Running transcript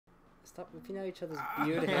Stop ripping out each other's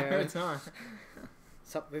beard hair. It's on.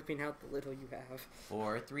 Stop ripping out the little you have.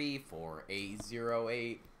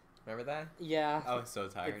 434-808. Remember that? Yeah. I was so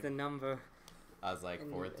tired. It's the number. I was like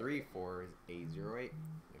 434-808. If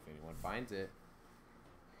anyone finds it.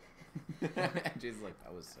 Jason's like,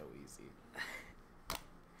 that was so easy.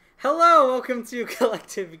 Hello, welcome to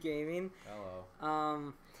Collective Gaming.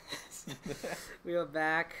 Hello. We are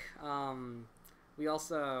back. We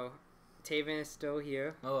also, Taven is still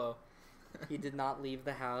here. Hello. He did not leave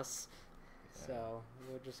the house, so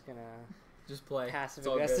we're just gonna just play. Passive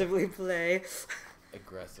aggressively play.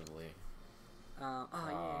 Aggressively. Oh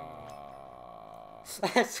yeah.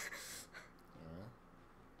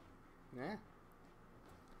 Yeah.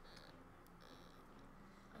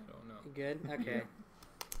 I don't know. You good? Okay.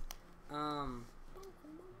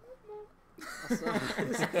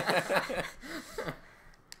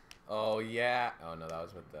 Oh yeah. Oh no, that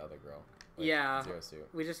was with the other girl. Like, yeah. Zero suit.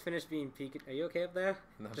 We just finished being peeked. Are you okay up there?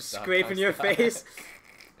 No, just stop, scraping your stop. face.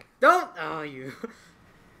 Don't. Oh, you.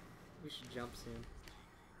 We should jump soon.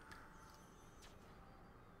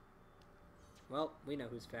 Well, we know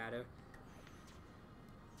who's fatter.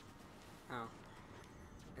 Oh.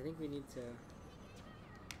 I think we need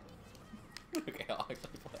to. Okay, I'll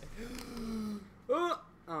actually play. Oh!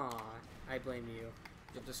 Aw, I blame you.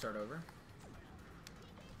 You have to start over?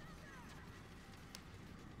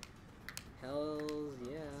 Hells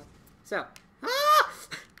yeah. So. Ah!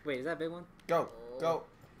 Wait, is that a big one? Go, go.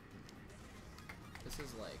 This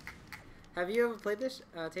is like. Have you ever played this,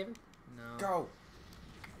 Taven? No. Go.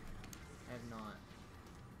 I have not.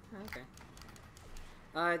 Oh, okay.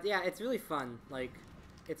 Yeah, it's really fun. Like,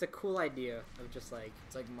 it's a cool idea of just like.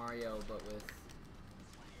 It's like Mario, but with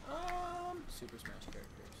Super Smash characters.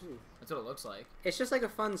 Ooh. That's what it looks like. It's just like a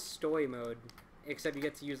fun story mode, except you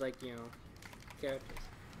get to use like characters.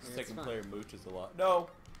 And it's Second fun. player mooches a lot. No.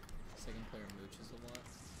 Second player mooches a lot.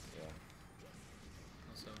 Yeah.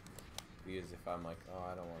 Also. Because if I'm like, oh,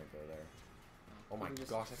 I don't want to go there. Oh my just-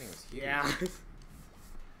 gosh, I think it was huge. Yeah.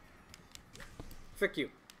 Frick you.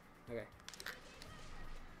 Okay.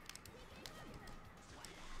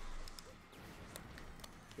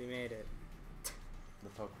 We made it. The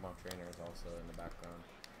Pokemon trainer is also in the background.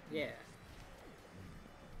 Yeah.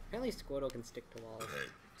 Apparently Squirtle can stick to walls.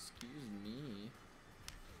 Excuse me.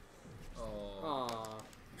 Oh. Aww.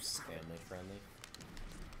 Family friendly.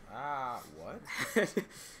 Ah, what?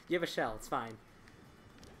 You have a shell, it's fine.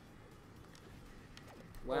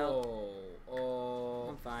 Well, Oh.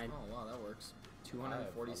 I'm fine. Oh wow, that works. I have a lot of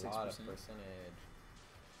 246%. percentage.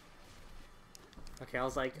 Okay, I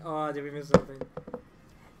was like, oh, did we miss something? What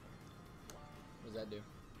does that do?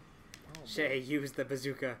 Oh, Shay, use the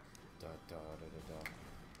bazooka. Da da da da da.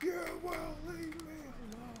 Yeah, well, leave me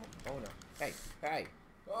alone. Oh no. Hey, hey.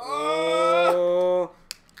 Oh!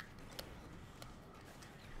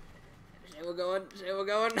 Shay, we're going. Shay, we're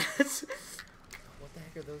going. What the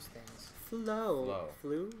heck are those things? Flow.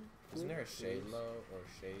 Flu? Isn't there a shade low or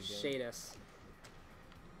shade? Shade us.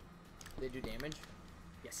 They do damage?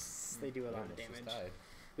 Yes, they do a lot of Almost just damage. died.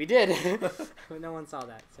 We did! But no one saw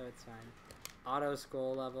that, so it's fine. Auto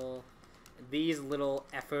scroll level. These little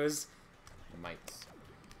effers. The mites.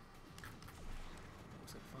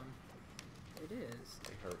 Looks like fun. It is.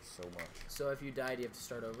 They hurt so much. So if you died, you have to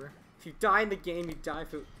start over? If you die in the game, you die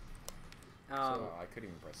for... So I couldn't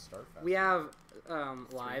even press start fast. we have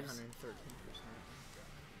lives. 313%.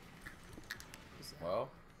 Well,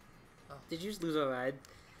 Did you just lose a ride?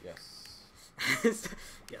 yes.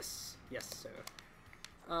 Yes. Yes, sir.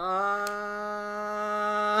 I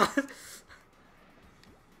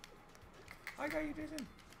got you, Jason.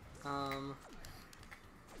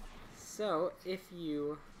 So, if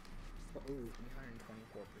you... Ooh, 324%.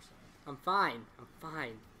 I'm fine. I'm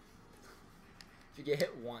fine. If you get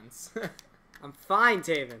hit once. I'm fine,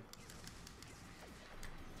 Taven.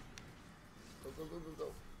 Go, go, go, go,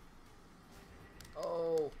 go.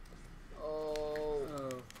 Oh. Oh.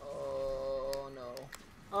 Oh. Oh, no.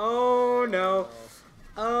 Oh, no.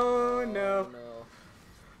 Oh, no. no.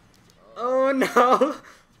 Oh, no.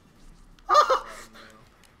 Oh, no.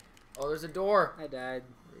 Oh, there's a door. I died.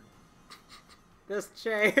 This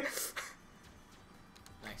Shay.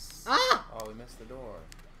 Nice. Ah! Oh, we missed the door.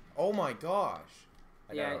 Oh my gosh.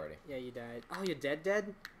 I died already. Yeah, you died. Oh, you're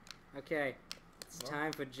dead? Okay. It's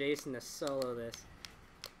time for Jason to solo this.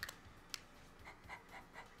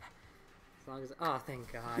 As long as... Oh,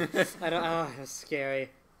 thank God. I don't... Oh, it was scary.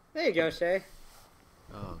 There you go, Shay.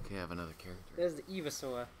 Oh, okay, I have another character. There's the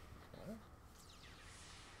Evasaur.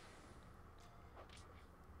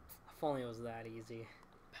 If only it was that easy.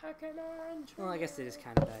 Pokemon. Well, I guess it is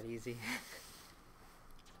kind of that easy.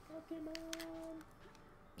 Pokemon.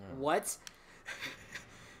 What?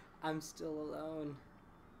 I'm still alone.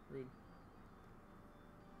 Rude.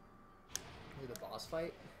 The boss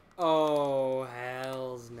fight? Oh,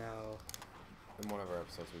 hells no. In one of our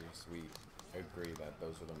episodes, we agree that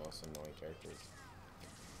those are the most annoying characters.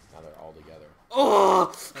 Now they're all together.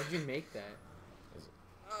 Oh! How'd you make that? Is it?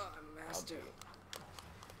 Oh, I'm master.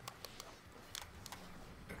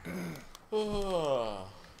 Oh,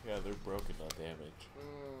 yeah, they're broken, not damaged.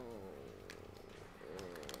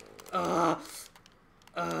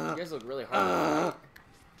 You guys look really hard.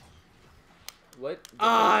 What?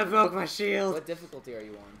 I broke my shield. What difficulty are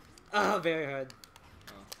you on? Very hard.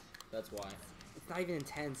 Oh, that's why. It's not even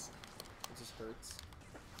intense. It just hurts.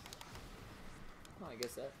 Oh, I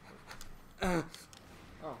guess that.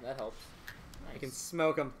 Oh, that helps. Nice. I can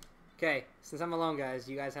smoke them. Okay, since I'm alone, guys,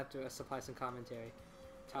 you guys have to supply some commentary.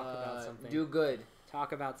 Talk about something. Do good.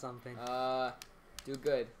 Talk about something. Do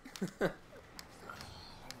good. I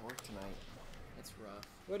work tonight. It's rough.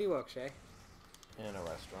 Where do you work, Shay? In a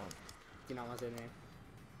restaurant. Do you not want to say the name?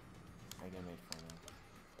 I get made fun of.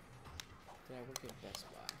 Did I work at Best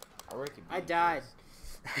Buy? I work at BJ's. I died.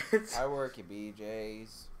 I work at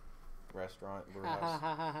BJ's restaurant. I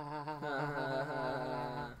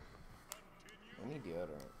need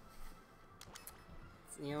deodorant.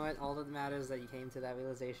 You know what? All that matters is that you came to that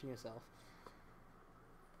realization yourself.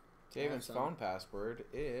 Taven's phone password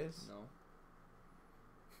is... No.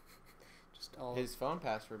 Just all His phone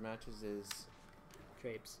password matches his...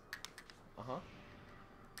 drapes. Uh-huh.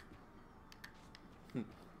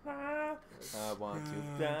 I want to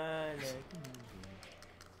die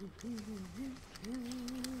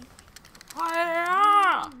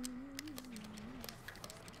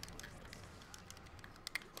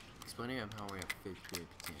Explaining how we have 50.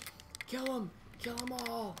 Kill him! Kill them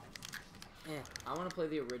all! Eh. I want to play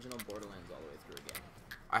the original Borderlands all the way through again.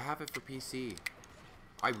 I have it for PC.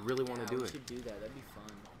 I really want to do we it. should do that. That'd be fun.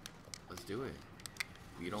 Let's do it.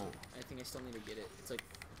 You don't. I think I still need to get it. It's like a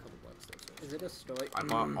couple bucks though. So. Is it a story? I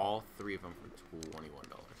bought all 3 of them for $21.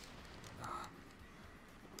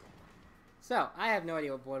 So, I have no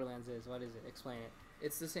idea what Borderlands is. What is it? Explain it.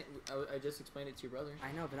 It's the same. I just explained it to your brother.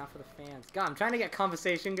 I know, but not for the fans. God, I'm trying to get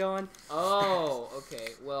conversation going. Oh,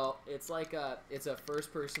 okay. Well, it's like it's a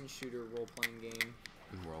first-person shooter role-playing game.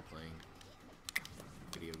 Role-playing.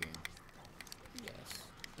 Video game. Yes.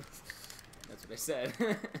 That's what I said.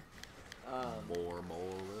 More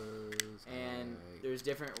molars. And there's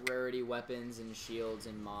different rarity weapons and shields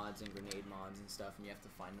and mods and grenade mods and stuff, and you have to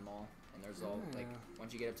find them all. And there's all, like,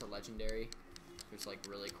 once you get up to legendary, there's, like,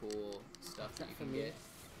 really cool stuff that you can get.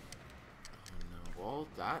 Oh, no. Well,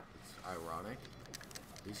 that's ironic.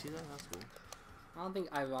 Do you see that? That's cool. I don't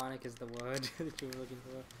think ironic is the word that you were looking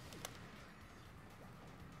for.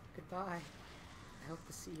 Goodbye. I hope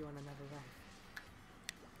to see you on another life.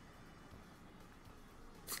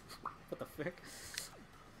 What the frick?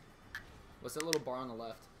 What's that little bar on the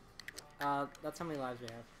left? That's how many lives we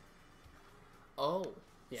have. Oh,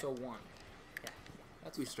 Yeah. so 1. Yeah.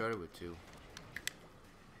 That's We fun. started with 2.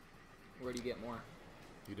 Where do you get more?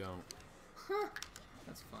 You don't. Huh.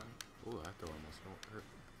 That's fun. Ooh, that though almost don't hurt.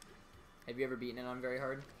 Have you ever beaten it on very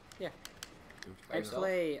hard? Yeah. By yourself?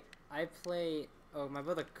 I play. Oh, my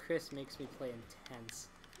brother Chris makes me play intense.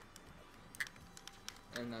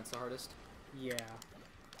 And that's the hardest? Yeah.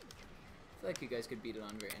 I feel like you guys could beat it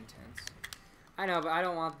on very intense. I know, but I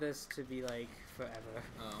don't want this to be like forever.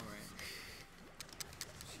 Oh, right.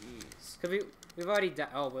 Jeez. Cause we've already died.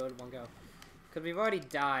 Oh, where would one go? Cause we've already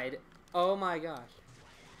died. Oh my gosh.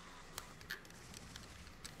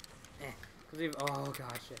 Cause we've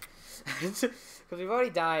cause we've already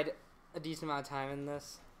died a decent amount of time in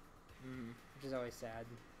this, which is always sad.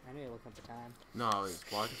 I need to look up the time. No, I was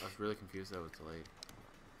really confused that it was delayed.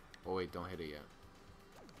 Oh wait, don't hit it yet.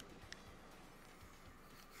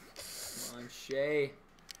 Come on, Shay.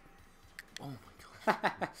 Oh my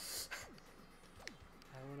gosh.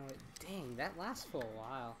 I don't know. Dang, that lasts for a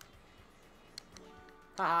while.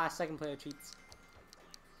 Haha, second player cheats.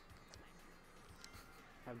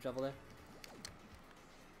 Have trouble there.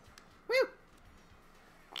 Woo!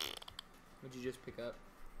 What'd you just pick up?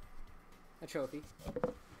 A trophy.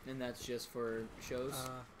 And that's just for shows?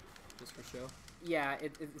 Just for show? Yeah,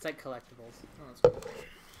 it's like collectibles. Oh, that's cool.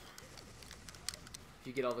 If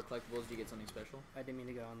you get all the collectibles, do you get something special? I didn't mean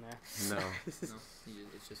to go on there. No. No,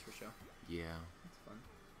 it's just for show. Yeah. That's fun.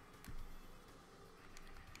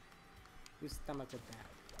 Whose stomach with that?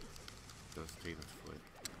 That was Taven's foot.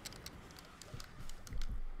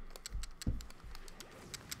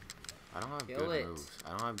 I don't have Kill good it. moves. I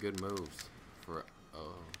don't have good moves for Hey,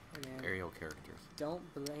 man, aerial characters.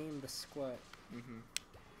 don't blame the squirt. Mm-hmm.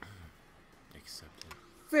 Accepted.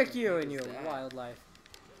 Frick you heck and is your that? wildlife.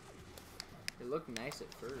 It looked nice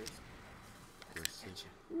at first.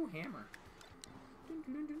 Ooh, hammer.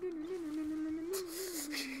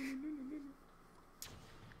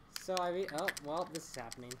 So oh, well, this is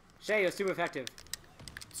happening. Shay, you're super effective.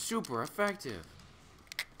 Super effective.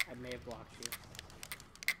 I may have blocked you.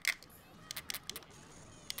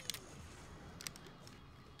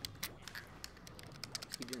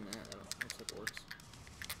 Keep doing that. That looks like it works.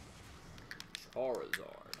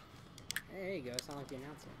 Charizard. Hey, there you go. Sound like the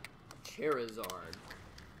announcer. Charizard.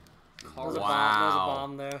 There's a bomb. There's a Wow.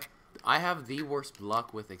 bomb there. I have the worst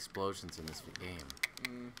luck with explosions in this game.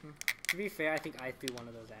 Mm-hmm. To be fair, I think I threw one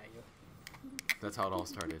of those at you. That's how it all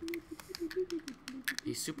started.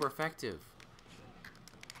 He's super effective.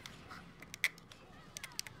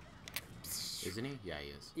 Isn't he? Yeah, he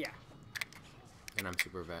is. Yeah. And I'm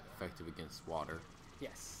super effective against water.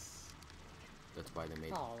 Yes. That's why they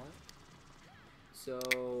made Oh.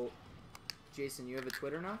 So, Jason, you have a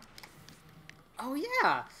Twitter now? Oh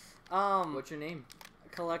yeah. What's your name?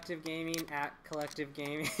 Collective Gaming at Collective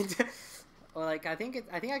Gaming. Or like I think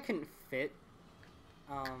I couldn't fit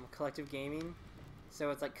Collective Gaming,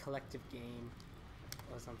 so it's like Collective Game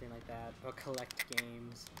or something like that, or Collect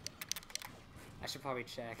Games. I should probably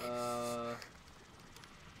check.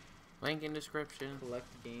 Link in description. Collect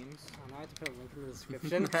Games. Oh, now I have to put a link in the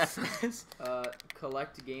description.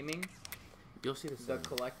 Collect Gaming. You'll see the The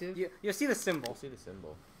symbol. Collective. You'll see the symbol. You'll see the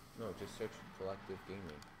symbol. No, just search Collective Gaming.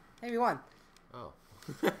 Hey, we won. Oh.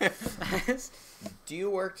 Do you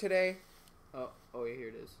work today? Oh, yeah, here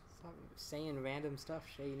it is. Stop saying random stuff,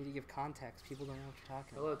 Shay. You need to give context. People don't know what you're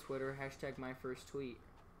talking Hello, about. Twitter. Hashtag my first tweet.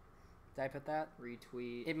 Did I put that?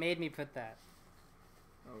 Retweet. It made me put that.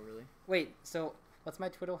 Oh, really? Wait, so what's my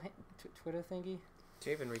Twitter Twitter thingy?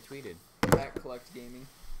 Taven retweeted. At Collect Gaming.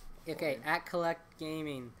 Okay, Okay. at Collect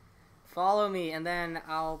Gaming. Follow me, and then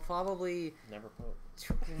I'll probably Never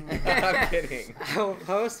post. I'm kidding. I'll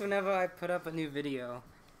post whenever I put up a new video.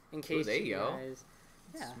 In case there you go. guys.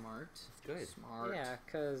 Yeah. Smart. Good. Smart. Yeah,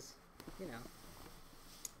 cause you know.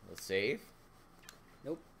 Let's save.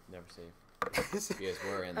 Nope. Never save. Because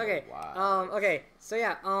we're in Okay. the wild. Okay. So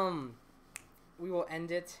yeah. We will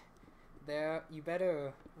end it there. You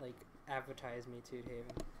better like advertise me too,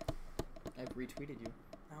 Taven. I've retweeted you.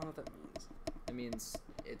 I don't know what that means. That means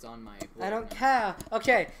it's on my. I don't now. care.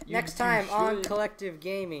 Okay. You- Next you time on should. Collective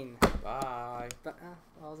Gaming. Bye. But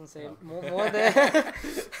I was gonna say Oh. more there.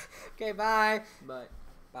 Okay. Bye. But.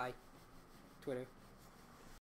 Bye. Twitter.